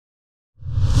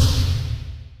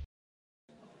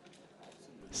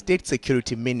State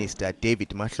Security Minister David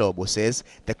Mahlobo says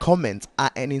the comments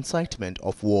are an incitement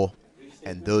of war,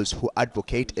 and those who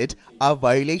advocate it are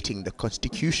violating the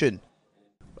Constitution.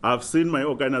 I've seen my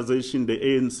organization, the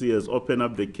ANC, has opened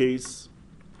up the case,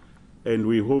 and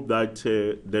we hope that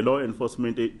the law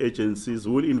enforcement agencies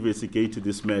will investigate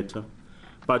this matter.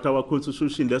 But our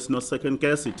Constitution does not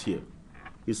second-guess it here.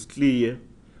 It's clear.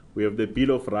 We have the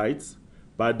Bill of Rights,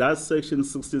 but that Section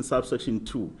 16, subsection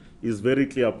 2, is very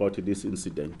clear about this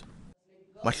incident.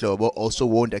 Mahlobo also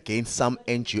warned against some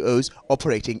NGOs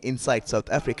operating inside South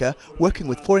Africa working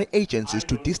with foreign agencies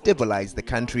to destabilize the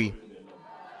country.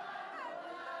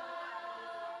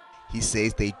 He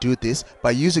says they do this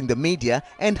by using the media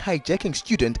and hijacking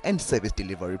student and service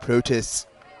delivery protests.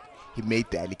 He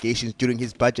made the allegations during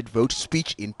his budget vote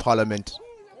speech in Parliament.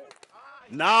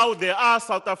 Now there are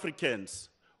South Africans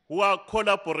who are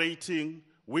collaborating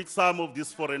with some of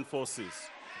these foreign forces.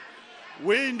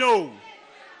 We know,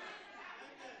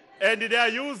 and they are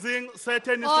using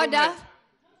certain instruments.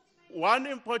 One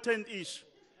important issue,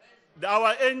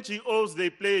 our NGOs, they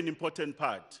play an important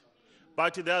part.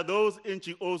 But there are those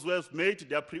NGOs who have made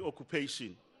their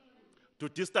preoccupation to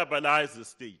destabilize the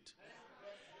state.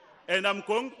 And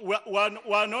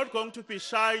we're not going to be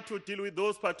shy to deal with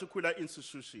those particular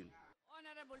institutions.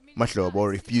 Mahlobo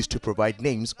refused to provide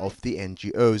names of the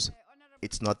NGOs.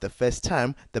 It's not the first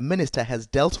time the minister has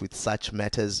dealt with such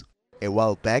matters. A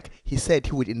while back, he said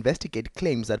he would investigate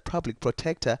claims that public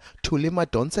protector Julius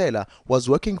Malema was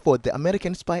working for the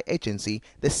American spy agency,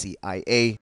 the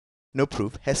CIA. No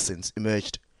proof has since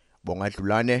emerged.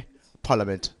 Bongadlulane,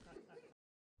 Parliament.